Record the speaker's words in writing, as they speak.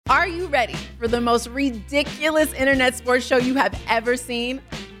Are you ready for the most ridiculous internet sports show you have ever seen?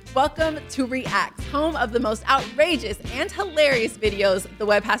 Welcome to React, home of the most outrageous and hilarious videos the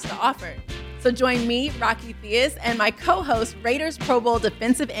web has to offer. So join me, Rocky Theus, and my co-host, Raiders Pro Bowl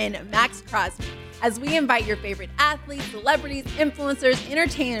defensive end Max Crosby, as we invite your favorite athletes, celebrities, influencers,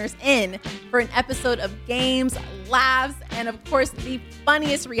 entertainers in for an episode of games, laughs, and of course, the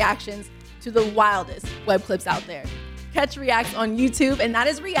funniest reactions to the wildest web clips out there. Catch Reacts on YouTube, and that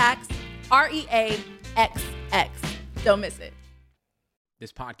is Reacts, R-E-A-X-X. Don't miss it.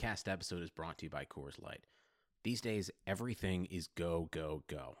 This podcast episode is brought to you by Coors Light. These days, everything is go, go,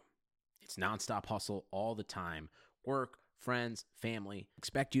 go. It's nonstop hustle all the time. Work, friends, family.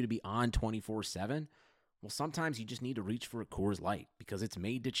 Expect you to be on 24/7? Well, sometimes you just need to reach for a Coors Light because it's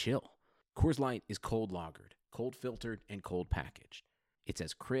made to chill. Coors Light is cold lagered, cold filtered, and cold packaged. It's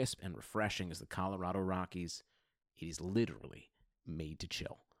as crisp and refreshing as the Colorado Rockies. It is literally made to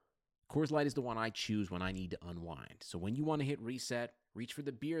chill. Coors Light is the one I choose when I need to unwind. So when you want to hit reset, reach for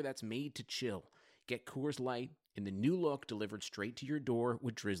the beer that's made to chill. Get Coors Light in the new look delivered straight to your door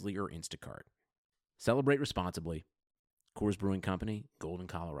with Drizzly or Instacart. Celebrate responsibly. Coors Brewing Company, Golden,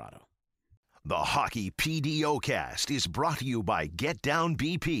 Colorado. The Hockey PDO-cast is brought to you by Get Down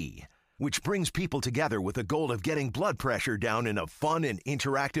BP, which brings people together with the goal of getting blood pressure down in a fun and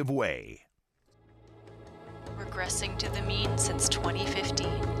interactive way. Regressing to the mean since 2015,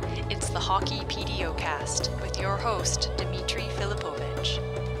 it's the Hockey PDO-cast with your host, Dmitry Filipovich.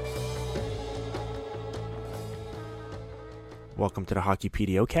 Welcome to the Hockey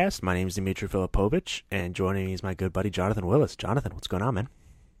PDO-cast. My name is Dmitry Filipovich, and joining me is my good buddy Jonathan Willis. Jonathan, what's going on, man?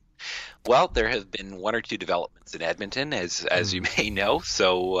 Well, there have been one or two developments in Edmonton, as you may know,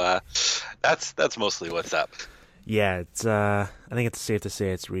 so that's mostly what's up. Yeah, it's I think it's safe to say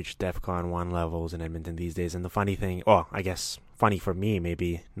it's reached DEFCON 1 levels in Edmonton these days. And the funny thing, I guess funny for me,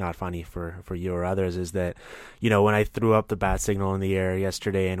 maybe not funny for you or others, is that, when I threw up the bat signal in the air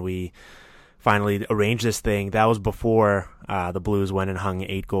yesterday and we finally arranged this thing, that was before the Blues went and hung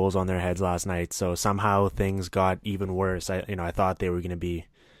 8 goals on their heads last night. So somehow things got even worse. I thought this was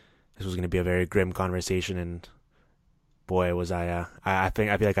going to be a very grim conversation, and boy, was I feel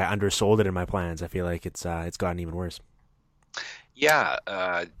like I undersold it in my plans. I feel like it's gotten even worse. Yeah.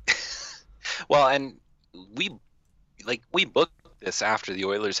 Well, and we booked this after the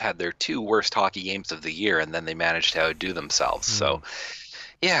Oilers had their 2 worst hockey games of the year, and then they managed to outdo themselves. So,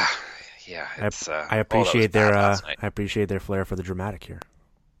 yeah. It's, I appreciate their flair for the dramatic here.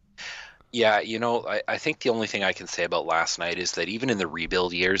 Yeah, I think the only thing I can say about last night is that even in the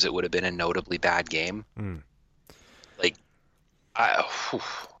rebuild years, it would have been a notably bad game.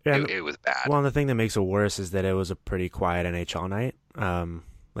 It was bad. Well, and the thing that makes it worse is that it was a pretty quiet NHL night.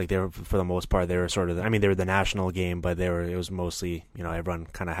 They were, for the most part, they were they were the national game, but it was mostly, everyone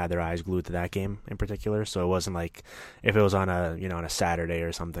kind of had their eyes glued to that game in particular. So it wasn't like if it was on on a Saturday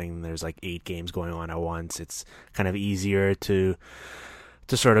or something, there's like 8 games going on at once. It's kind of easier to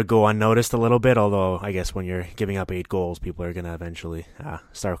sort of go unnoticed a little bit, although I guess when you're giving up 8 goals, people are going to eventually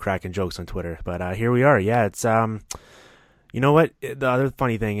start cracking jokes on Twitter. But here we are. Yeah, it's you know what? The other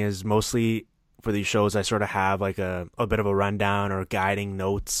funny thing is, mostly for these shows, I sort of have like a bit of a rundown or guiding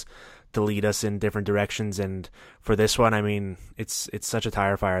notes to lead us in different directions. And for this one, I mean, it's such a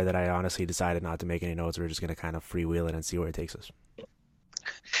tire fire that I honestly decided not to make any notes. We're just going to kind of freewheel it and see where it takes us.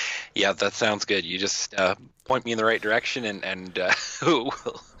 Yeah, that sounds good. You just point me in the right direction, and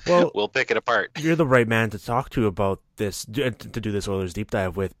we'll pick it apart. You're the right man to talk to about this, to do this Oilers deep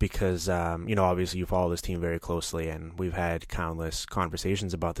dive with, because obviously you follow this team very closely, and we've had countless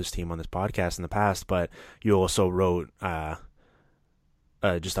conversations about this team on this podcast in the past. But you also wrote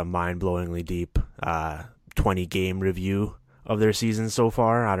just a mind-blowingly deep 20-game review of their season so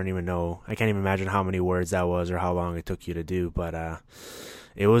far. I don't even know. I can't even imagine how many words that was or how long it took you to do, but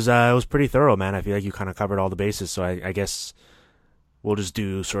it was pretty thorough, man. I feel like you kind of covered all the bases, so I guess we'll just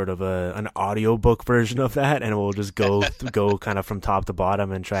do sort of an audiobook version of that, and we'll just go kind of from top to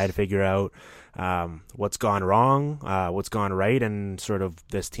bottom and try to figure out what's gone wrong, what's gone right, and sort of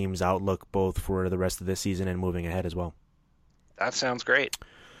this team's outlook both for the rest of this season and moving ahead as well. That sounds great.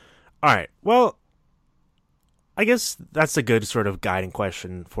 All right. Well, I guess that's a good sort of guiding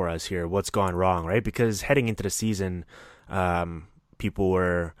question for us here. What's gone wrong, right? Because heading into the season, people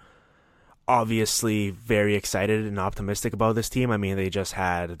were obviously very excited and optimistic about this team. I mean, they just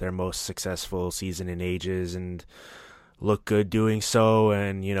had their most successful season in ages and look good doing so.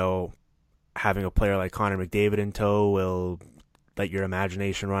 And, having a player like Connor McDavid in tow will let your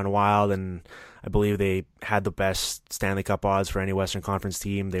imagination run wild. And I believe they had the best Stanley Cup odds for any Western Conference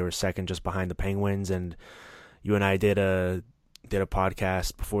team. They were second just behind the Penguins. And you and I did a did a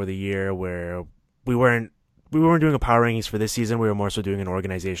podcast before the year where we weren't doing a power rankings for this season. We were more so doing an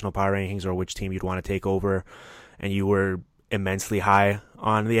organizational power rankings, or which team you'd want to take over. And you were immensely high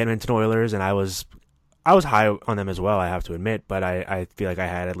on the Edmonton Oilers, and I was high on them as well, I have to admit, but I feel like I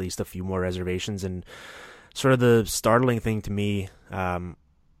had at least a few more reservations. And sort of the startling thing to me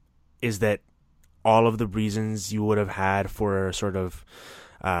is that all of the reasons you would have had for sort of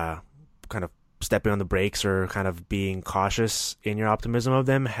kind of stepping on the brakes or kind of being cautious in your optimism of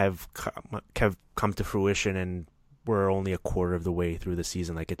them have come to fruition, and we're only a quarter of the way through the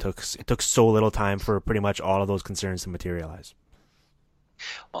season. Like, it took so little time for pretty much all of those concerns to materialize.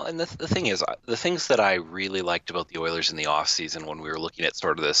 Well, and the thing is, the things that I really liked about the Oilers in the offseason when we were looking at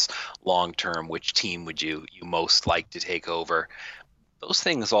sort of this long-term, which team would you most like to take over, those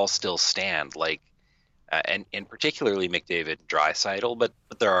things all still stand. Like, and particularly McDavid and Draisaitl, but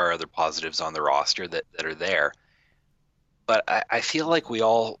there are other positives on the roster that are there. But I feel like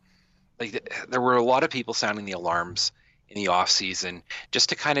there were a lot of people sounding the alarms in the offseason just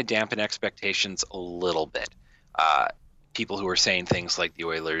to kind of dampen expectations a little bit. People who were saying things like the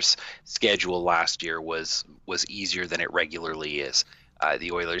Oilers' schedule last year was easier than it regularly is.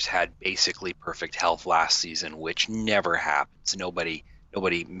 The Oilers had basically perfect health last season, which never happens.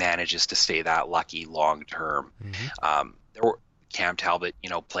 Nobody manages to stay that lucky long term. Mm-hmm. Cam Talbot,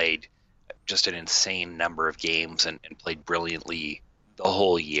 played just an insane number of games and played brilliantly the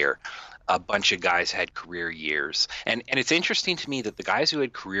whole year. A bunch of guys had career years. And it's interesting to me that the guys who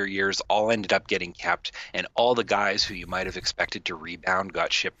had career years all ended up getting kept, and all the guys who you might have expected to rebound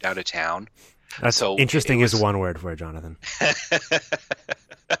got shipped out of town. That's so interesting is one word for it, Jonathan.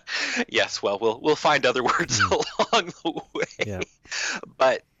 Yes, well, we'll find other words along the way. Yeah.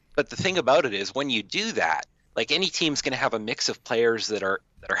 But the thing about it is, when you do that, like, any team's going to have a mix of players that are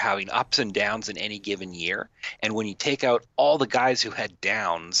having ups and downs in any given year. And when you take out all the guys who had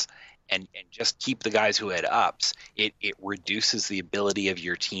downs and just keep the guys who had ups, it reduces the ability of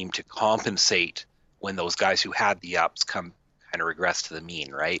your team to compensate when those guys who had the ups come kind of regress to the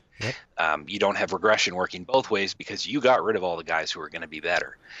mean, right? Yep. You don't have regression working both ways because you got rid of all the guys who are going to be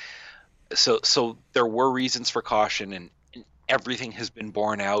better. So there were reasons for caution, and everything has been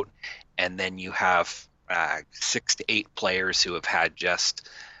borne out. And then you have 6 to 8 players who have had just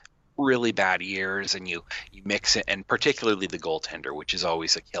really bad years, and you mix it, and particularly the goaltender, which is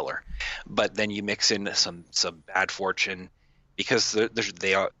always a killer. But then you mix in some bad fortune, because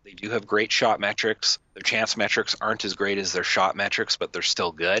they do have great shot metrics. Their chance metrics aren't as great as their shot metrics, but they're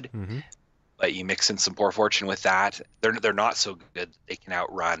still good. Mm-hmm. But you mix in some poor fortune with that, they're not so good. They can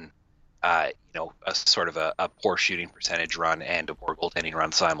outrun a sort of a poor shooting percentage run and a poor goaltending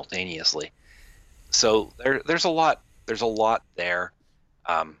run simultaneously. So there's a lot there.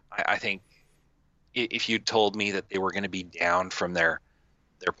 I think if you told me that they were going to be down from their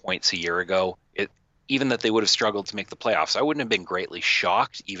points a year ago, even that they would have struggled to make the playoffs, I wouldn't have been greatly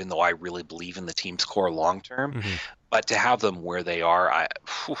shocked, even though I really believe in the team's core long term. Mm-hmm. But to have them where they are,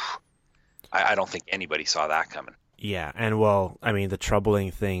 I don't think anybody saw that coming. Yeah, and well, I mean, the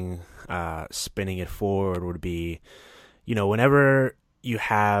troubling thing, spinning it forward, would be, whenever you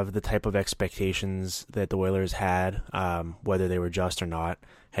have the type of expectations that the Oilers had, whether they were just or not,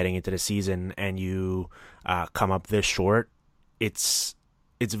 heading into the season, and you come up this short, it's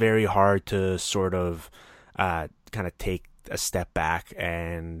very hard to sort of kind of take a step back,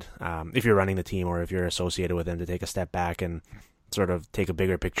 and if you're running the team or if you're associated with them, to take a step back and sort of take a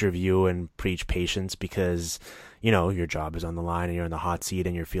bigger picture view and preach patience, because your job is on the line and you're in the hot seat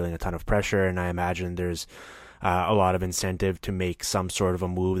and you're feeling a ton of pressure. And I imagine there's a lot of incentive to make some sort of a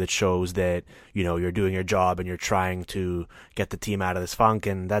move that shows that you're doing your job and you're trying to get the team out of this funk.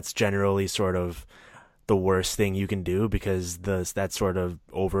 And that's generally sort of the worst thing you can do, because that sort of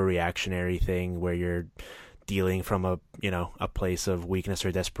overreactionary thing where you're dealing from a place of weakness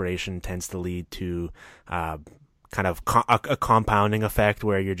or desperation tends to lead to kind of a compounding effect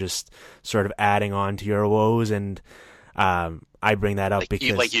where you're just sort of adding on to your woes. And I bring that up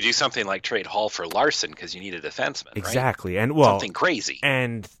because you do something like trade Hall for Larson because you need a defenseman, exactly, right? And something crazy.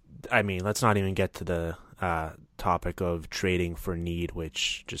 And I mean, let's not even get to the topic of trading for need,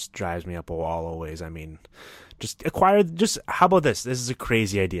 which just drives me up a wall always. I mean, how about this? This is a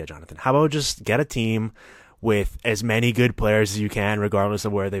crazy idea, Jonathan. How about just get a team with as many good players as you can, regardless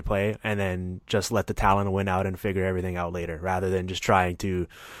of where they play, and then just let the talent win out and figure everything out later, rather than just trying to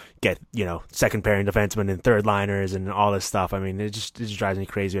get, second pairing defensemen and third liners and all this stuff. I mean, it just drives me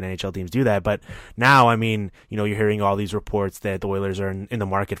crazy when NHL teams do that. But now, I mean, you're hearing all these reports that the Oilers are in the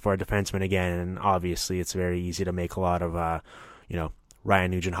market for a defenseman again, and obviously it's very easy to make a lot of, Ryan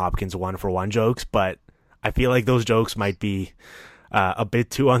Nugent-Hopkins 1-for-1 jokes, but I feel like those jokes might be a bit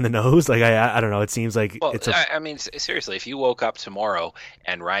too on the nose. Like I don't know. It seems like I mean, seriously, if you woke up tomorrow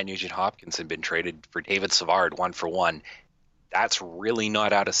and Ryan Nugent-Hopkins had been traded for David Savard 1-for-1, that's really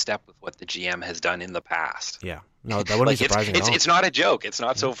not out of step with what the GM has done in the past. Yeah, no, that wouldn't be surprising at all. It's not a joke. It's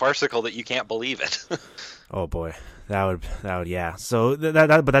not so farcical that you can't believe it. Oh boy, that would yeah. So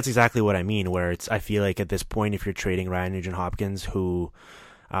but that's exactly what I mean. Where I feel like at this point, if you're trading Ryan Nugent-Hopkins, who,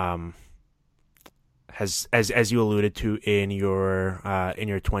 has as you alluded to in your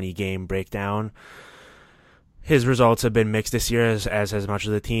 20 game breakdown, his results have been mixed this year as much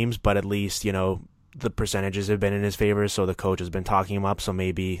as the teams, but at least the percentages have been in his favor, so the coach has been talking him up, so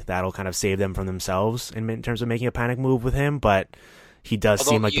maybe that'll kind of save them from themselves in terms of making a panic move with him, but he does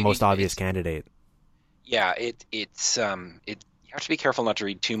seem like the most obvious candidate. Yeah, you have to be careful not to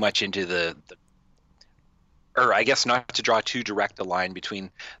read too much into or I guess not to draw too direct a line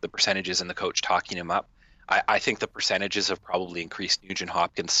between the percentages and the coach talking him up. I think the percentages have probably increased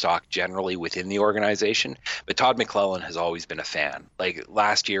Nugent-Hopkins' stock generally within the organization, but Todd McClellan has always been a fan. Like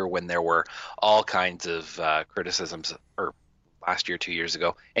last year when there were all kinds of criticisms, or last year, 2 years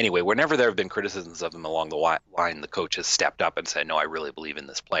ago. Anyway, whenever there have been criticisms of him along the line, the coach has stepped up and said, no, I really believe in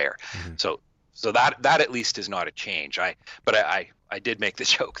this player. Mm-hmm. So that at least is not a change. But I did make the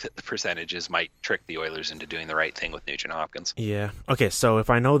joke that the percentages might trick the Oilers into doing the right thing with Nugent-Hopkins. Yeah. Okay. So if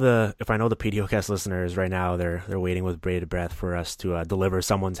I know the PDOcast listeners right now, they're waiting with bated breath for us to deliver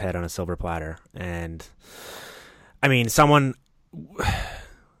someone's head on a silver platter. And I mean,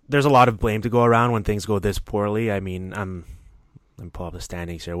 there's a lot of blame to go around when things go this poorly. I mean, I'm pull up the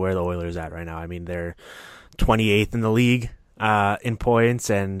standings here. Where are the Oilers at right now? I mean, they're 28th in the league. In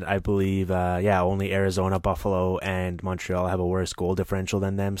points, and I believe, only Arizona, Buffalo, and Montreal have a worse goal differential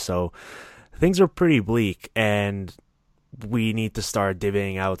than them. So things are pretty bleak, and we need to start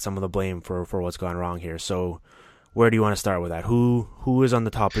divvying out some of the blame for what's gone wrong here. So where do you want to start with that? Who is on the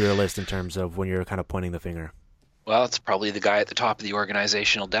top of your list in terms of when you're kind of pointing the finger? Well, it's probably the guy at the top of the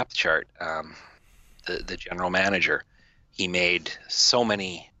organizational depth chart, the general manager. He made so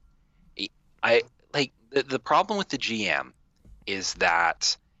many. The problem with the GM is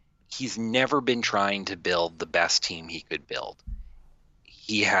that he's never been trying to build the best team he could build.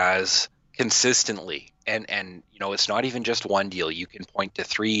 He has consistently, and it's not even just one deal. You can point to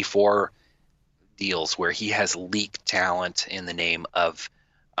 3-4 deals where he has leaked talent in the name of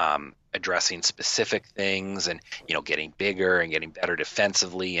addressing specific things and, getting bigger and getting better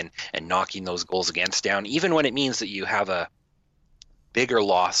defensively and knocking those goals against down, even when it means that you have a bigger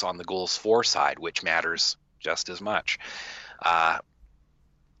loss on the goals for side, which matters just as much.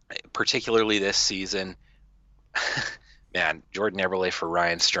 Particularly this season, man, Jordan Eberle for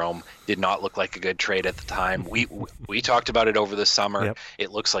Ryan Strome did not look like a good trade at the time. We talked about it over the summer. Yep.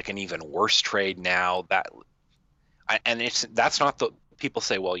 It looks like an even worse trade now. That's not the people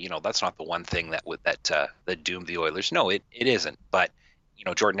say, well, that's not the one thing that doomed the Oilers. No, it isn't. But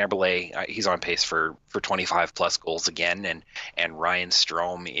Jordan Eberle, he's on pace for 25 plus goals again, and Ryan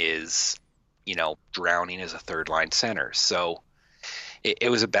Strome is drowning as a third line center. So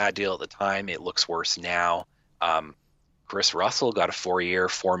it was a bad deal at the time. It looks worse now. Chris Russell got a 4-year,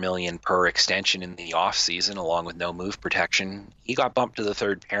 $4 million per extension in the off season, along with no move protection. He got bumped to the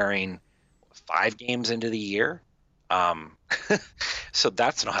third pairing 5 games into the year. So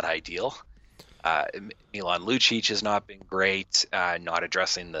that's not ideal. Milan Lucic has not been great. Not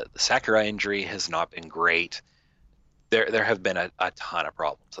addressing the Sekera injury has not been great. There have been a ton of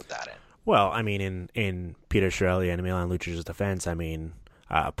problems at that end. Well, I mean, in Peter Chiarelli and Milan Lucic's defense, I mean,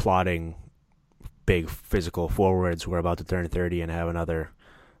 applauding big physical forwards who are about to turn 30 and have another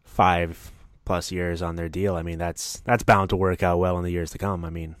 5+ years on their deal. I mean, that's bound to work out well in the years to come. I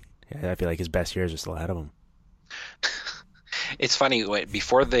mean, I feel like his best years are still ahead of him. It's funny,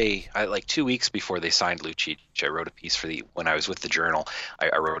 before 2 weeks before they signed Lucic, I wrote a piece when I was with the Journal,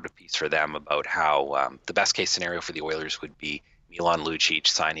 I wrote a piece for them about how the best case scenario for the Oilers would be Milan Lucic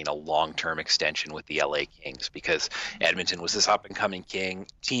signing a long-term extension with the LA Kings, because Edmonton was this up-and-coming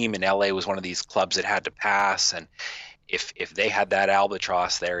team, and LA was one of these clubs that had to pass, and if they had that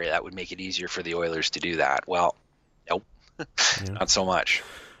albatross there, that would make it easier for the Oilers to do that. Well, nope, not so much.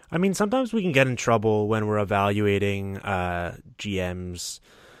 I mean, sometimes we can get in trouble when we're evaluating GMs.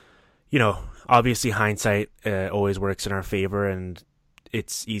 Obviously hindsight always works in our favor, and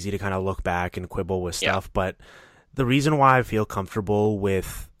it's easy to kind of look back and quibble with stuff, but the reason why I feel comfortable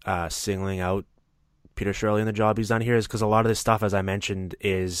with singling out Peter Chiarelli and the job he's done here is because a lot of this stuff, as I mentioned,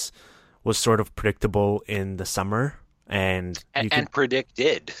 was sort of predictable in the summer, And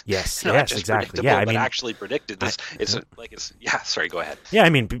predicted. Yes, Not yes, just exactly. Yeah, I mean, actually predicted this. Sorry, go ahead. Yeah, I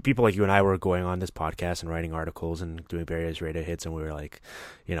mean, people like you and I were going on this podcast and writing articles and doing various radio hits, and we were like,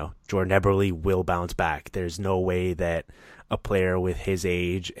 Jordan Eberle will bounce back. There's no way that a player with his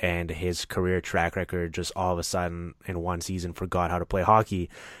age and his career track record just all of a sudden in one season forgot how to play hockey.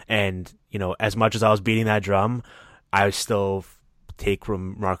 And, as much as I was beating that drum, I still take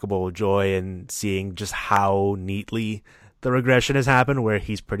remarkable joy in seeing just how neatly the regression has happened, where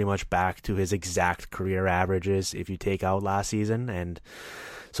he's pretty much back to his exact career averages if you take out last season. And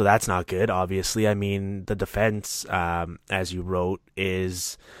so that's not good, obviously. I mean, the defense, as you wrote,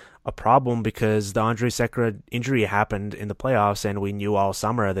 is a problem because the Andre Sekera injury happened in the playoffs, and we knew all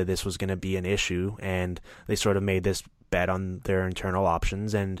summer that this was going to be an issue, and they sort of made this bet on their internal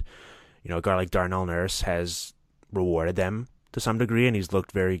options. And, a guy like Darnell Nurse has rewarded them to some degree, and he's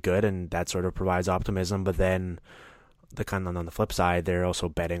looked very good, and that sort of provides optimism. But then on the flip side, they're also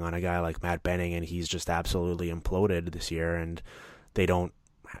betting on a guy like Matt Benning, and he's just absolutely imploded this year, and they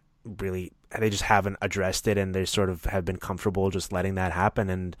just haven't addressed it, and they sort of have been comfortable just letting that happen.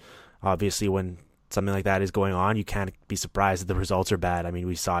 And obviously when something like that is going on, you can't be surprised that the results are bad. I mean,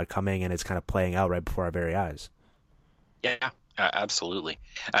 we saw it coming, and it's kind of playing out right before our very eyes. Yeah, absolutely.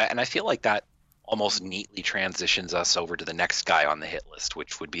 And I feel like that almost neatly transitions us over to the next guy on the hit list,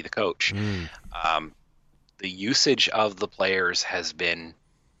 which would be the coach. The usage of the players has been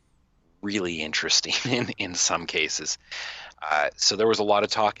really interesting in some cases. So there was a lot of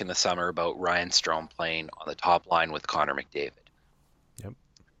talk in the summer about Ryan Strome playing on the top line with Connor McDavid. Yep.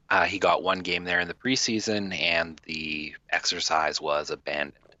 He got one game there in the preseason, and the exercise was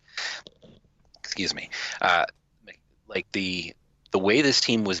abandoned. Excuse me. Like the way this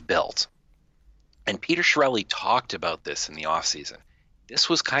team was built, and Peter Chiarelli talked about this in the offseason. This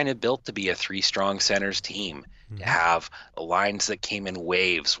was kind of built to be a three-strong centers team, to have lines that came in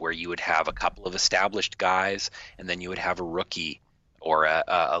waves where you would have a couple of established guys, and then you would have a rookie or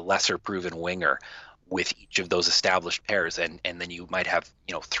a lesser proven winger with each of those established pairs, and then you might have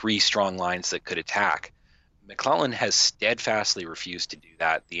three strong lines that could attack. McLellan has steadfastly refused to do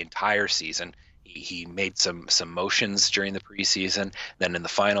that the entire season. He made some motions during the preseason. Then in the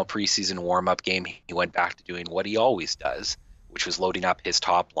final preseason warm-up game, he went back to doing what he always does, which was loading up his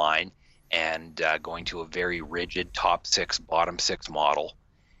top line and going to a very rigid top six, bottom six model.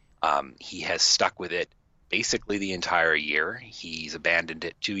 He has stuck with it basically the entire year. He's abandoned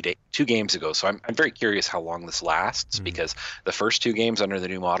it two games ago. So I'm very curious how long this lasts, because the first two games under the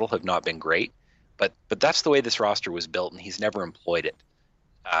new model have not been great. But that's the way this roster was built, and he's never employed it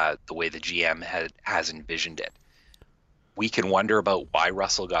the way the GM has envisioned it. We can wonder about why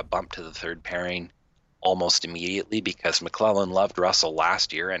Russell got bumped to the third pairing almost immediately, because McLellan loved Russell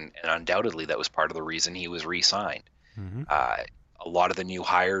last year, and undoubtedly that was part of the reason he was re-signed. A lot of the new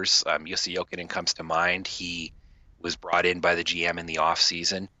hires, Jussi Jokinen comes to mind. He was brought in by the GM in the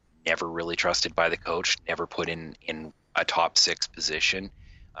offseason, never really trusted by the coach, never put in a top six position.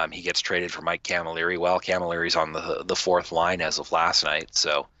 He gets traded for Mike Camilleri. Well, Camilleri's on the fourth line as of last night.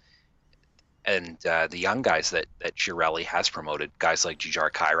 So, and the young guys that Chiarelli has promoted, guys like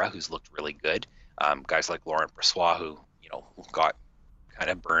Jujhar Khaira, who's looked really good, guys like Laurent Brossoit, who got kind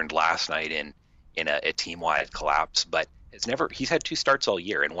of burned last night in a team-wide collapse, but he's had two starts all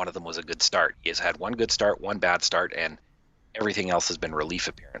year, and one of them was a good start. He has had one good start, one bad start, and everything else has been relief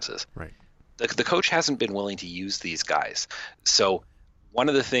appearances. Right. The coach hasn't been willing to use these guys. So one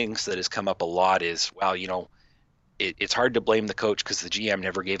of the things that has come up a lot is, well, it's hard to blame the coach because the GM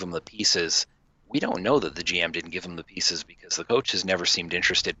never gave him the pieces. We don't know that the GM didn't give him the pieces because the coach has never seemed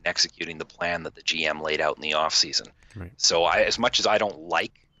interested in executing the plan that the GM laid out in the offseason. Right. So as much as I don't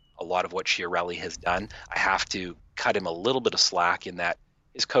like a lot of what Chiarelli has done, I have to cut him a little bit of slack in that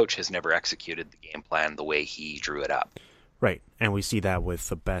his coach has never executed the game plan the way he drew it up. Right. And we see that with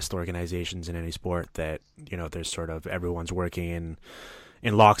the best organizations in any sport, that, there's sort of everyone's working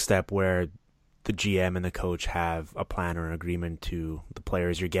in lockstep, where the GM and the coach have a plan or an agreement to the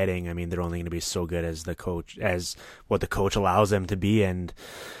players you're getting. I mean, they're only going to be so good as what the coach allows them to be. And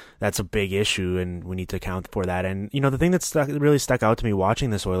that's a big issue, and we need to account for that. And, the thing that really stuck out to me watching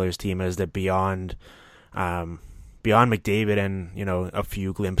this Oilers team is that beyond McDavid and, a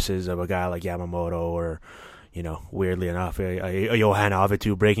few glimpses of a guy like Yamamoto or, weirdly enough, a Johan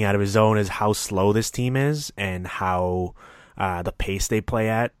Avetu breaking out of his zone, is how slow this team is and how the pace they play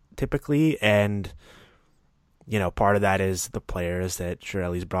at typically. And, part of that is the players that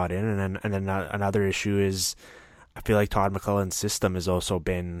Chiarelli's brought in. And then another issue is, I feel like Todd McLellan's system has also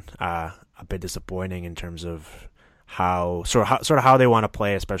been a bit disappointing in terms of how they want to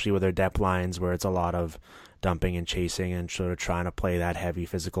play, especially with their depth lines, where it's a lot of dumping and chasing and sort of trying to play that heavy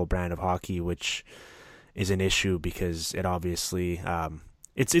physical brand of hockey, which is an issue because it obviously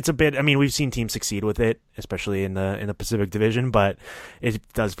it's a bit. I mean, we've seen teams succeed with it, especially in the Pacific Division, but it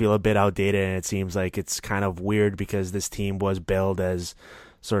does feel a bit outdated, and it seems like it's kind of weird because this team was billed as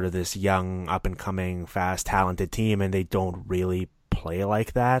sort of this young, up and coming, fast, talented team, and they don't really play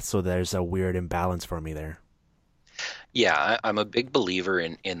like that. So there's a weird imbalance for me there. Yeah, I'm a big believer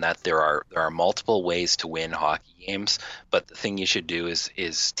in that there are multiple ways to win hockey games, but the thing you should do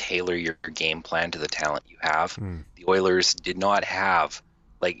is tailor your game plan to the talent you have. The Oilers did not have,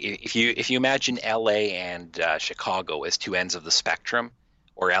 like, if you imagine LA and Chicago as two ends of the spectrum,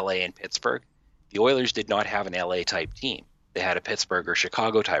 or LA and Pittsburgh, the Oilers did not have an LA type team. They had a Pittsburgh or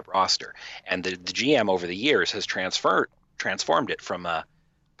Chicago type roster, and the GM over the years has transformed it from a.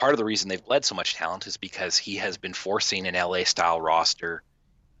 Part of the reason they've bled so much talent is because he has been forcing an LA-style roster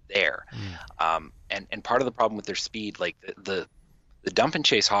there. And part of the problem with their speed, like the dump and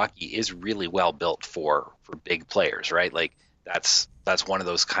chase hockey is really well built for big players, right? Like that's one of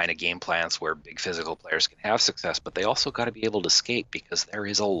those kind of game plans where big physical players can have success, but they also got to be able to skate because there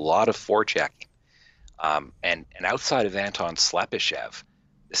is a lot of forechecking. And outside of Anton Slepyshev,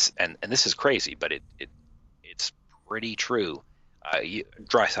 this is crazy, but it's pretty true.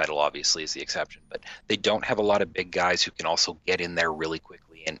 Draisaitl obviously is the exception, but they don't have a lot of big guys who can also get in there really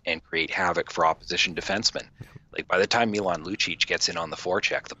quickly and create havoc for opposition defensemen. Like by the time Milan Lucic gets in on the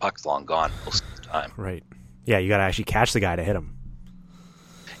forecheck, the puck's long gone most of the time. Right. Yeah, you got to actually catch the guy to hit him.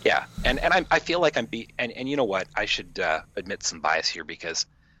 Yeah, and I feel like and you know what? I should admit some bias here because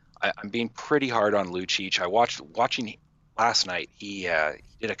I'm being pretty hard on Lucic. Watching last night, he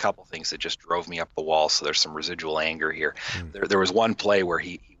did a couple things that just drove me up the wall, so there's some residual anger here. There was one play where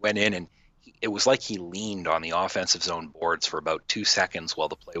he went in and it was like he leaned on the offensive zone boards for about 2 seconds while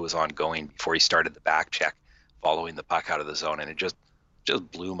the play was ongoing before he started the back check following the puck out of the zone, and it just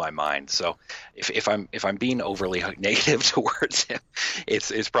blew my mind. So if I'm being overly negative towards him,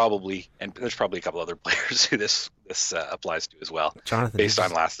 it's probably, and there's probably a couple other players who this applies to as well, Jonathan, based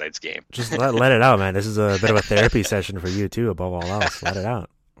on last night's game. Just let it out, man. This is a bit of a therapy session for you too, above all else. Let it out.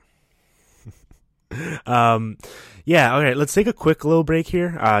 Yeah, okay, let's take a quick little break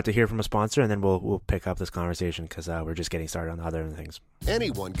here to hear from a sponsor, and then we'll pick up this conversation because we're just getting started on the other things.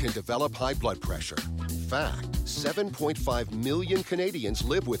 Anyone can develop high blood pressure. Fact, 7.5 million Canadians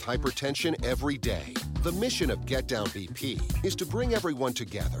live with hypertension every day. The mission of Get Down BP is to bring everyone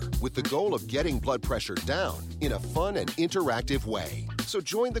together with the goal of getting blood pressure down in a fun and interactive way. So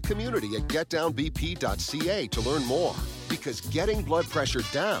join the community at getdownbp.ca to learn more. Because getting blood pressure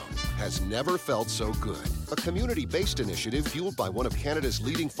down has never felt so good. A community-based initiative fueled by one of Canada's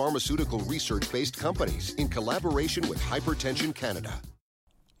leading pharmaceutical research-based companies in collaboration with Hypertension Canada.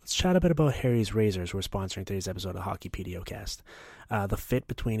 Let's chat a bit about Harry's Razors. We're sponsoring today's episode of Hockey PDOcast. The fit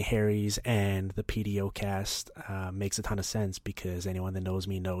between Harry's and the PDOcast makes a ton of sense because anyone that knows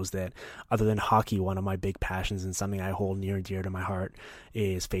me knows that other than hockey, one of my big passions and something I hold near and dear to my heart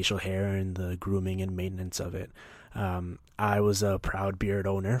is facial hair and the grooming and maintenance of it. I was a proud beard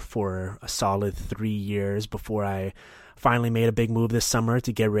owner for a solid 3 years before I finally made a big move this summer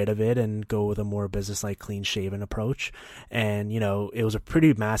to get rid of it and go with a more business-like, clean-shaven approach. And, it was a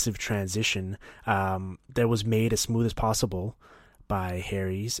pretty massive transition that was made as smooth as possible by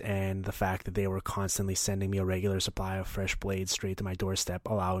Harry's, and the fact that they were constantly sending me a regular supply of fresh blades straight to my doorstep,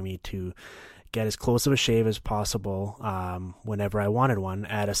 allowing me to get as close of a shave as possible whenever I wanted one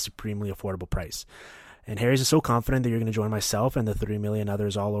at a supremely affordable price. And Harry's is so confident that you're going to join myself and the 3 million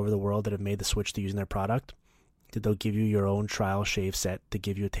others all over the world that have made the switch to using their product, that they'll give you your own trial shave set to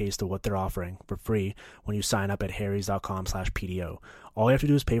give you a taste of what they're offering for free when you sign up at harrys.com/PDO. All you have to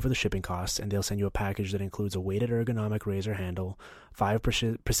do is pay for the shipping costs, and they'll send you a package that includes a weighted ergonomic razor handle, 5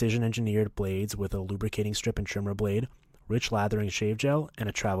 precision-engineered blades with a lubricating strip and trimmer blade, rich lathering shave gel, and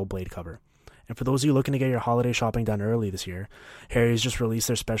a travel blade cover. And for those of you looking to get your holiday shopping done early this year, Harry's just released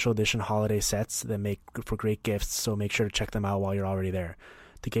their special edition holiday sets that make for great gifts, so make sure to check them out while you're already there.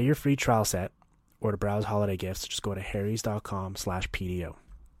 To get your free trial set or to browse holiday gifts, just go to harrys.com/PDO.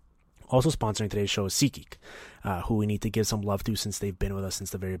 Also sponsoring today's show is SeatGeek, who we need to give some love to since they've been with us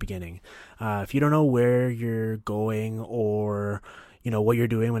since the very beginning. If you don't know where you're going or what you're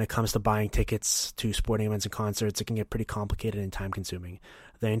doing when it comes to buying tickets to sporting events and concerts, it can get pretty complicated and time-consuming.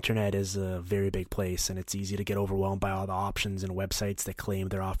 The internet is a very big place, and it's easy to get overwhelmed by all the options and websites that claim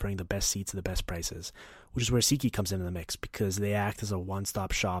they're offering the best seats at the best prices, which is where SeatGeek comes into the mix because they act as a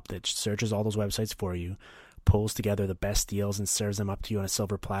one-stop shop that searches all those websites for you, pulls together the best deals, and serves them up to you on a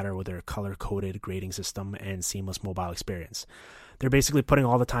silver platter with their color-coded grading system and seamless mobile experience. they're basically putting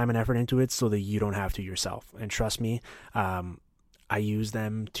all the time and effort into it so that you don't have to yourself. And trust me, I use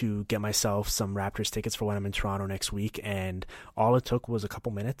them to get myself some Raptors tickets for when I'm in Toronto next week, and all it took was a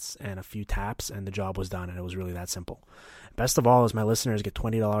couple minutes and a few taps, and the job was done, and it was really that simple. Best of all is my listeners get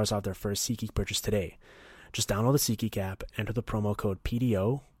 $20 off their first SeatGeek purchase today. Just download the SeatGeek app, enter the promo code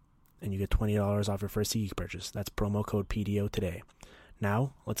PDO, and you get $20 off your first SeatGeek purchase. That's promo code PDO today.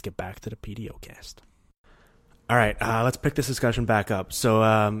 Now, let's get back to the PDO cast. All right, let's pick this discussion back up.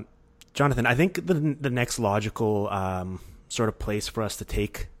 So, Jonathan, I think the next logical sort of place for us to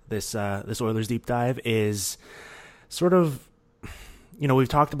take this Oilers deep dive is sort of, we've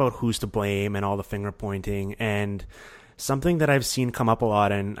talked about who's to blame and all the finger pointing, and something that I've seen come up a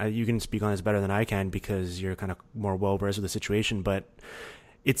lot, and you can speak on this better than I can because you're kind of more well versed with the situation, but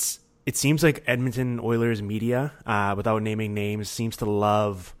it seems like Edmonton Oilers media, without naming names, seems to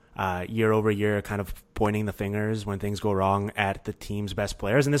love year over year kind of pointing the fingers when things go wrong at the team's best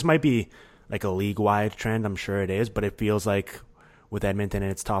players. And this might be like a league-wide trend, I'm sure it is, but it feels like with Edmonton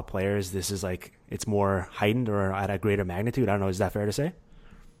and its top players, this is like it's more heightened or at a greater magnitude. I don't know, is that fair to say?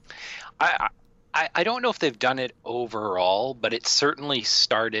 I don't know if they've done it overall, but it certainly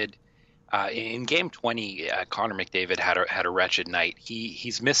started in Game 20. Connor McDavid had a wretched night.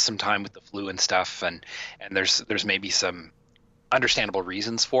 He's missed some time with the flu and stuff, and there's maybe some understandable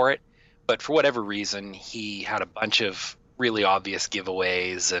reasons for it. But for whatever reason, he had a bunch of really obvious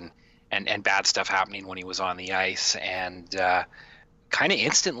giveaways and bad stuff happening when he was on the ice, and kind of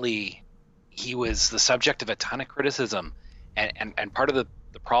instantly he was the subject of a ton of criticism. And part of the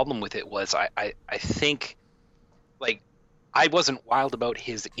problem with it was I think, like, I wasn't wild about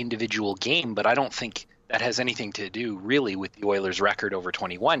his individual game, but I don't think that has anything to do really with the Oilers' record over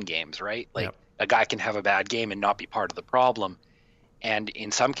 21 games, right? Like, yep. A guy can have a bad game and not be part of the problem. And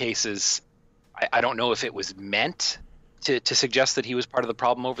in some cases, I don't know if it was meant to suggest that he was part of the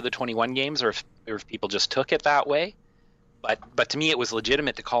problem over the 21 games, or if people just took it that way. But to me, it was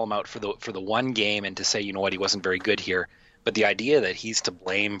legitimate to call him out for the one game and to say, you know what, he wasn't very good here. But the idea that he's to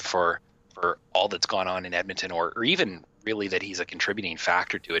blame for all that's gone on in Edmonton, or even really that he's a contributing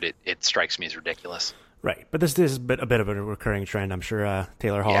factor to it, it strikes me as ridiculous. Right. But this is a bit of a recurring trend. I'm sure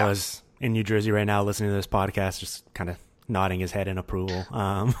Taylor Hall is in New Jersey right now listening to this podcast, just kind of nodding his head in approval.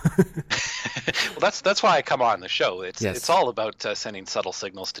 Well, that's why I come on the show. It's all about sending subtle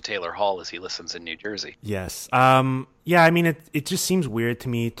signals to Taylor Hall as he listens in New Jersey. Yes. Yeah, I mean, it just seems weird to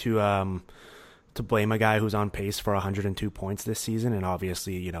me to blame a guy who's on pace for 102 points this season. And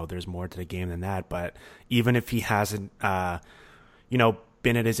obviously, there's more to the game than that. But even if he hasn't,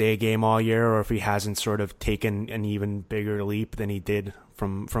 been at his A game all year, or if he hasn't sort of taken an even bigger leap than he did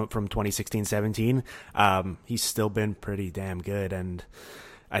from 2016-17, he's still been pretty damn good. And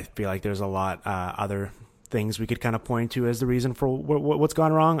I feel like there's a lot other things we could kind of point to as the reason for what's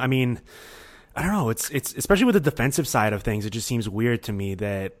gone wrong. I mean, I don't know. It's especially with the defensive side of things, it just seems weird to me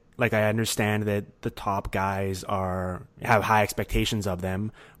that, like, I understand that the top guys have high expectations of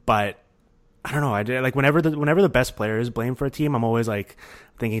them, but I don't know. Whenever the best player is blamed for a team, I'm always like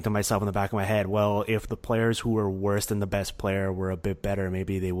thinking to myself in the back of my head, well, if the players who were worse than the best player were a bit better,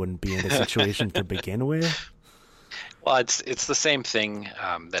 maybe they wouldn't be in this situation to begin with. Well, it's the same thing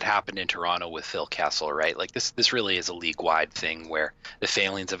that happened in Toronto with Phil Kessel, right? Like this really is a league-wide thing where the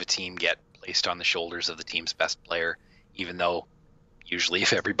failings of a team get placed on the shoulders of the team's best player, even though usually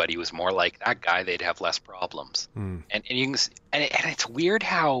if everybody was more like that guy, they'd have less problems. And you can, and it's weird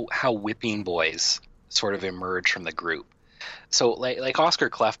how whipping boys sort of emerge from the group. So like Oscar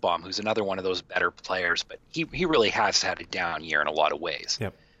Klefbom, who's another one of those better players, but he really has had a down year in a lot of ways.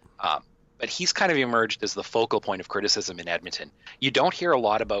 Yep. But he's kind of emerged as the focal point of criticism in Edmonton. You don't hear a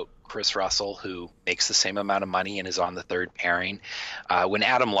lot about Chris Russell, who makes the same amount of money and is on the third pairing. When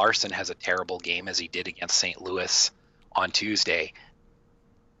Adam Larson has a terrible game, as he did against St. Louis on Tuesday,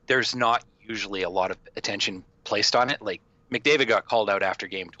 there's not usually a lot of attention placed on it. Like, McDavid got called out after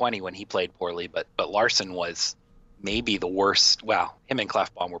Game 20 when he played poorly, but Larson was maybe the worst. Well, him and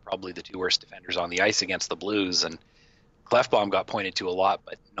Klefbom were probably the two worst defenders on the ice against the Blues, and Klefbom got pointed to a lot,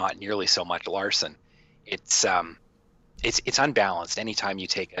 but not nearly so much Larson. It's unbalanced anytime you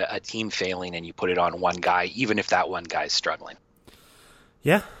take a team failing and you put it on one guy, even if that one guy's struggling.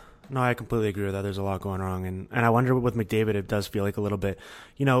 Yeah. No, I completely agree with that. There's a lot going wrong. And I wonder with McDavid, it does feel like a little bit,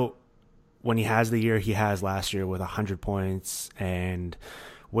 when he has the year he has last year with 100 points and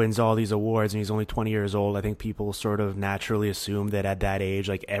wins all these awards and he's only 20 years old, I think people sort of naturally assume that at that age,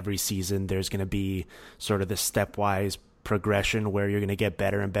 like every season, there's going to be sort of this stepwise progression where you're going to get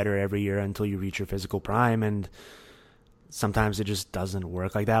better and better every year until you reach your physical prime. And sometimes it just doesn't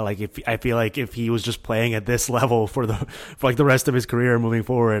work like that. Like I feel like if he was just playing at this level for like the rest of his career moving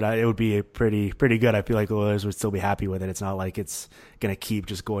forward, it would be pretty good. I feel like the Oilers would still be happy with it. It's not like it's going to keep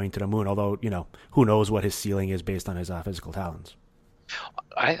just going to the moon, although, who knows what his ceiling is based on his physical talents.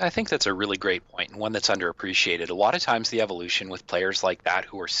 I think that's a really great point, and one that's underappreciated. A lot of times the evolution with players like that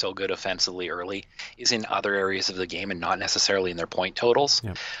who are so good offensively early is in other areas of the game and not necessarily in their point totals.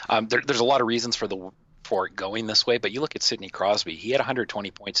 Yep. There's a lot of reasons for it going this way, but you look at Sidney Crosby. He had 120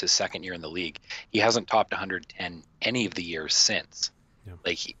 points his second year in the league. He hasn't topped 110 any of the years since. Yep.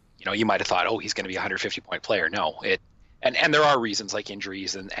 Like, you might have thought, oh, he's going to be a 150-point player. No, and there are reasons like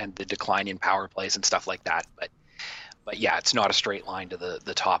injuries and the decline in power plays and stuff like that, but yeah, it's not a straight line to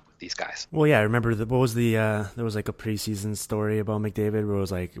the top with these guys. Well, yeah, I remember there was like a preseason story about McDavid where it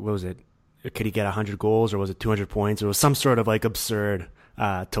was like, what was it? Could he get 100 goals or was it 200 points? Or was some sort of like absurd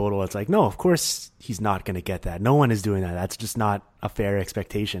total. It's like, no, of course he's not going to get that. No one is doing that. That's just not a fair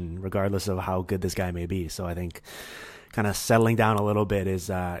expectation, regardless of how good this guy may be. So I think kind of settling down a little bit is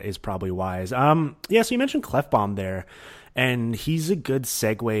probably wise. So you mentioned Klefbom there, and he's a good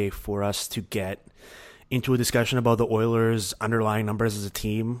segue for us to get into a discussion about the Oilers' underlying numbers as a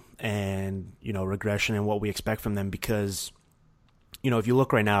team and, regression and what we expect from them. Because, if you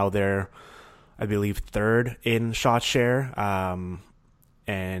look right now, they're, I believe, third in shot share.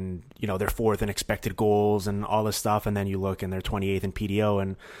 And, they're fourth in expected goals and all this stuff. And then you look and they're 28th in PDO.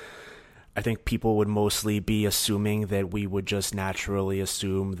 And I think people would mostly be assuming that we would just naturally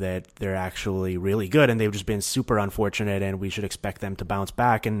assume that they're actually really good and they've just been super unfortunate and we should expect them to bounce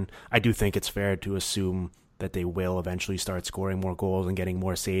back. And I do think it's fair to assume that they will eventually start scoring more goals and getting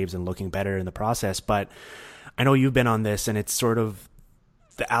more saves and looking better in the process. But I know you've been on this, and it's sort of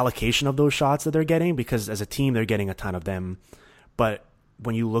the allocation of those shots that they're getting, because as a team, they're getting a ton of them. But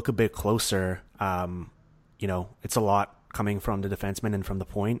when you look a bit closer, it's a lot coming from the defenseman and from the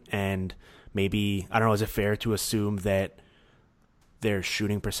point. And maybe, I don't know, is it fair to assume that their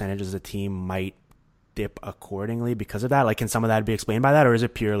shooting percentage as a team might dip accordingly because of that? Like, can some of that be explained by that, or is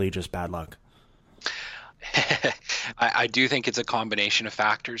it purely just bad luck? I do think it's a combination of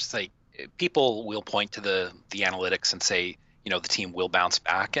factors. Like, people will point to the analytics and say, the team will bounce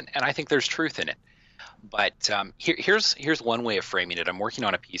back, and I think there's truth in it. But here's one way of framing it. I'm working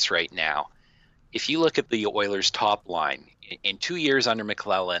on a piece right now. If you look at the Oilers' top line, in 2 years under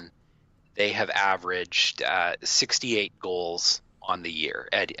McLellan, they have averaged 68 goals on the year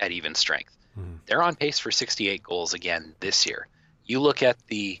at even strength. Mm-hmm. They're on pace for 68 goals again this year. You look at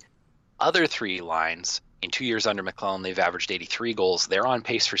the other three lines, in 2 years under McLellan, they've averaged 83 goals. They're on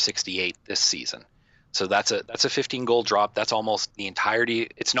pace for 68 this season. So that's a 15-goal drop. That's almost the entirety.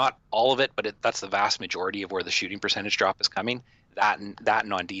 It's not all of it, but that's the vast majority of where the shooting percentage drop is coming. That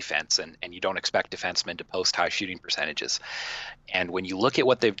and on defense, and you don't expect defensemen to post high shooting percentages. And when you look at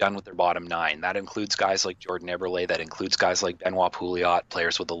what they've done with their bottom nine, that includes guys like Jordan Eberle, that includes guys like Benoit Pouliot,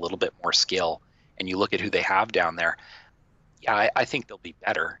 players with a little bit more skill, and you look at who they have down there, yeah, I think they'll be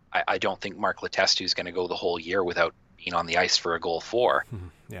better. I don't think Mark Letestu is going to go the whole year without being on the ice for a goal for,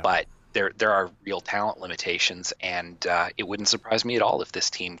 but there are real talent limitations, and it wouldn't surprise me at all if this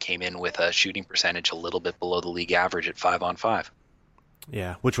team came in with a shooting percentage a little bit below the league average at 5-on-5.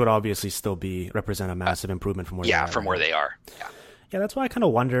 Yeah, which would obviously still represent a massive improvement from where they are. Yeah, from where they are. Yeah, that's why I kind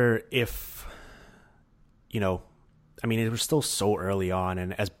of wonder if, it was still so early on,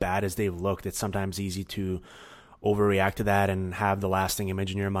 and as bad as they've looked, it's sometimes easy to overreact to that and have the lasting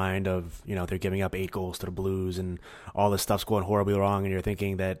image in your mind of, they're giving up 8 goals to the Blues and all this stuff's going horribly wrong, and you're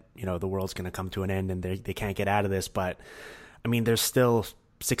thinking that, the world's going to come to an end and they can't get out of this. But, there's still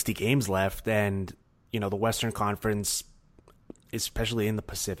 60 games left, and, the Western Conference, especially in the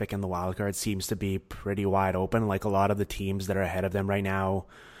Pacific and the wild card, seems to be pretty wide open. Like, a lot of the teams that are ahead of them right now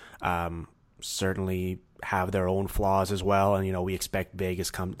certainly have their own flaws as well. And, we expect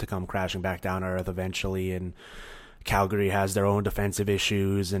Vegas to come crashing back down to earth eventually. And Calgary has their own defensive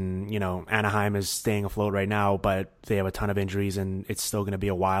issues. And, Anaheim is staying afloat right now, but they have a ton of injuries, and it's still going to be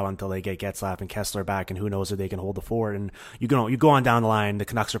a while until they get Getzlaf and Kessler back, and who knows if they can hold the fort. And you go on down the line, the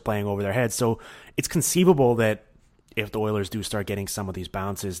Canucks are playing over their heads. So it's conceivable that if the Oilers do start getting some of these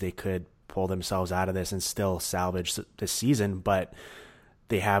bounces, they could pull themselves out of this and still salvage this season. But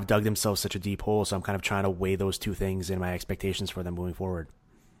they have dug themselves such a deep hole, so I'm kind of trying to weigh those two things in my expectations for them moving forward.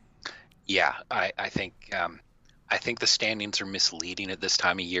 Yeah, I think the standings are misleading at this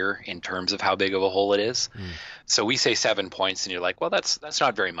time of year in terms of how big of a hole it is. So we say 7 points, and you're like, well, that's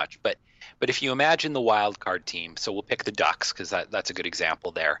not very much. But But if you imagine the wild card team, so we'll pick the Ducks because that's a good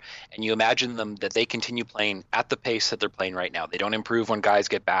example there, and you imagine them that they continue playing at the pace that they're playing right now. They don't improve when guys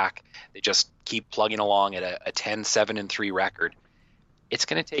get back. They just keep plugging along at a 10-7-3 record. It's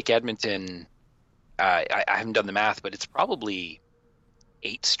going to take Edmonton, I haven't done the math, but it's probably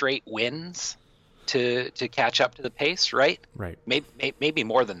 8 straight wins to catch up to the pace, right? Right. Maybe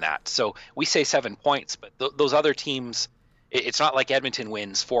more than that. So we say 7 points, but those other teams, it's not like Edmonton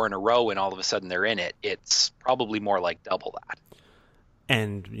wins 4 in a row and all of a sudden they're in it. It's probably more like double that.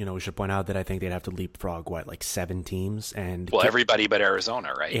 And, we should point out that I think they'd have to leapfrog, like 7 teams? Everybody but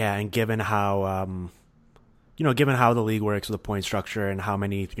Arizona, right? Yeah, and given how, given how the league works with the point structure and how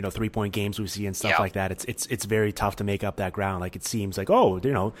many, 3-point games we see and stuff like that, it's very tough to make up that ground. Like, it seems like,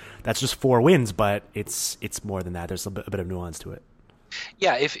 that's just 4 wins, but it's more than that. There's a bit of nuance to it.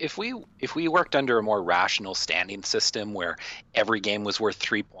 Yeah, if we worked under a more rational standing system where every game was worth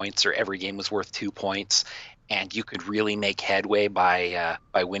 3 points or every game was worth 2 points, and you could really make headway by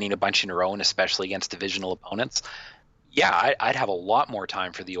winning a bunch in a row, and especially against divisional opponents, I'd have a lot more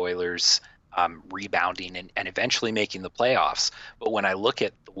time for the Oilers rebounding and eventually making the playoffs. But when I look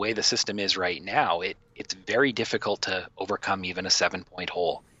at the way the system is right now, it's very difficult to overcome even a 7-point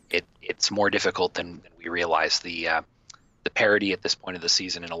hole. It's more difficult than we realize. The parity at this point of the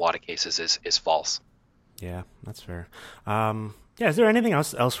season in a lot of cases is false. Yeah, that's fair. Is there anything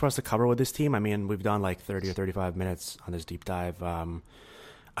else for us to cover with this team? I mean, we've done like 30 or 35 minutes on this deep dive. I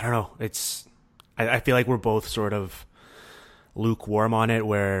don't know. I feel like we're both sort of lukewarm on it,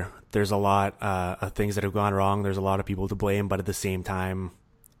 where there's a lot of things that have gone wrong. There's a lot of people to blame, but at the same time,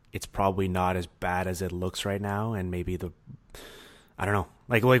 it's probably not as bad as it looks right now. And maybe I don't know.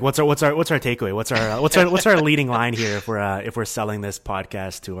 Like what's our takeaway? What's our leading line here if we're selling this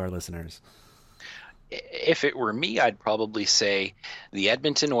podcast to our listeners? If it were me, I'd probably say the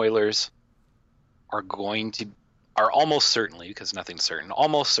Edmonton Oilers are almost certainly, because nothing's certain,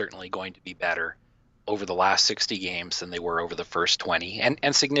 almost certainly going to be better over the last 60 games than they were over the first 20,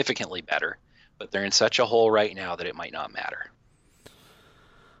 and significantly better. But they're in such a hole right now that it might not matter.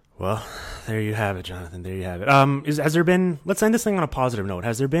 Well, there you have it, Jonathan. There you have it. Has there been? Let's end this thing on a positive note.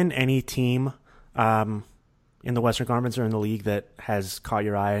 Has there been any team in the Western Conference or in the league that has caught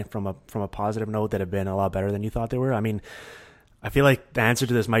your eye from a positive note that have been a lot better than you thought they were? I mean, I feel like the answer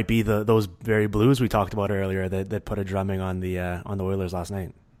to this might be those very Blues we talked about earlier that put a drumming on the Oilers last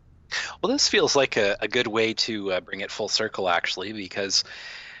night. Well, this feels like a good way to bring it full circle, actually, because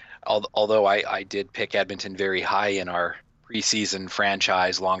although I did pick Edmonton very high in our preseason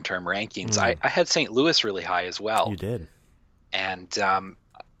franchise long-term rankings, I had St. Louis really high as well. You did. And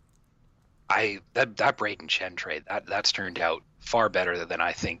that Braden Chen trade, that's turned out far better than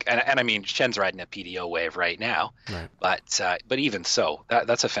I think. And I mean, Chen's riding a PDO wave right now, right. But even so,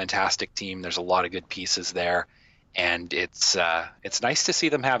 that's a fantastic team. There's a lot of good pieces there, and it's nice to see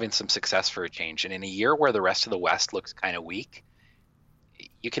them having some success for a change. And in a year where the rest of the West looks kind of weak,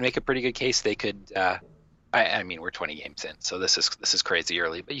 you can make a pretty good case they could. I mean, we're 20 games in, so this is crazy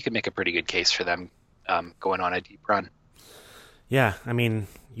early, but you can make a pretty good case for them going on a deep run. Yeah, I mean,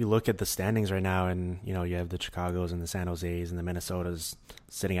 you look at the standings right now, and you have the Chicagos and the San Jose's and the Minnesotas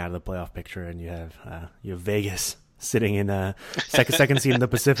sitting out of the playoff picture, and you have Vegas sitting in second seed in the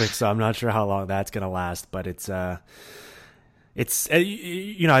Pacific. So I'm not sure how long that's going to last, but I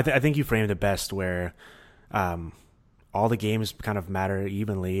think you framed it best, where all the games kind of matter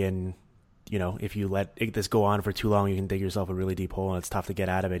evenly, and if you let this go on for too long, you can dig yourself a really deep hole, and it's tough to get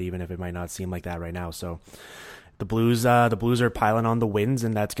out of it, even if it might not seem like that right now. So the Blues are piling on the wins,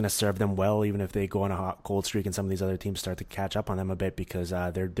 and that's going to serve them well, even if they go on a hot cold streak and some of these other teams start to catch up on them a bit, because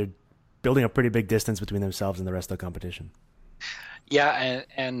they're building a pretty big distance between themselves and the rest of the competition. Yeah,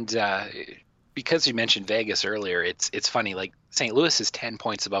 and because you mentioned Vegas earlier, it's funny. Like, St. Louis is 10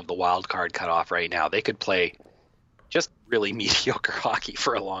 points above the wild card cutoff right now. They could play just really mediocre hockey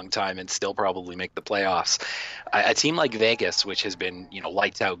for a long time and still probably make the playoffs. A team like Vegas, which has been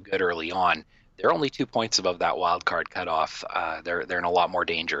lights out good early on, they're only 2 points above that wild card cutoff. They're in a lot more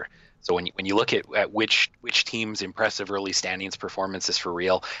danger. So when you look at which team's impressive early standings performance is for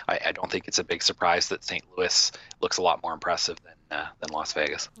real, I don't think it's a big surprise that St. Louis looks a lot more impressive than Las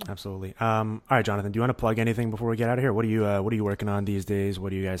Vegas. Absolutely. All right, Jonathan, do you want to plug anything before we get out of here? What are you working on these days? What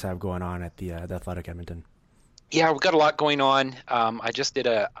do you guys have going on at the Athletic Edmonton? Yeah, we've got a lot going on. I just did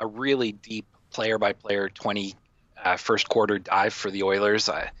a really deep player-by-player 20 first quarter dive for the Oilers.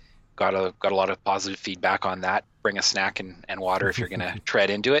 got a lot of positive feedback on that. Bring a snack and water if you're going to tread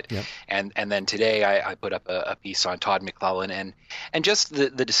into it. Yep. And then today I put up a piece on Todd McClellan and just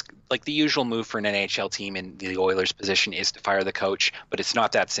the usual move for an NHL team in the Oilers position is to fire the coach, but it's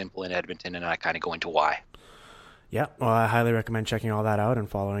not that simple in Edmonton, and I kind of go into why. Yeah, well, I highly recommend checking all that out and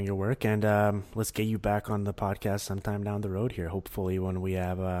following your work. And let's get you back on the podcast sometime down the road here, hopefully when we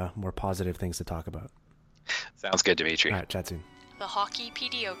have more positive things to talk about. Sounds good, Dimitri. All right, chat soon. The Hockey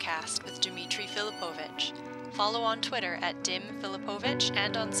PDOcast with Dimitri Filipovic. Follow on Twitter at DimFilipovic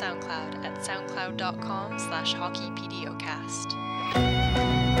and on SoundCloud at soundcloud.com/hockeypdocast.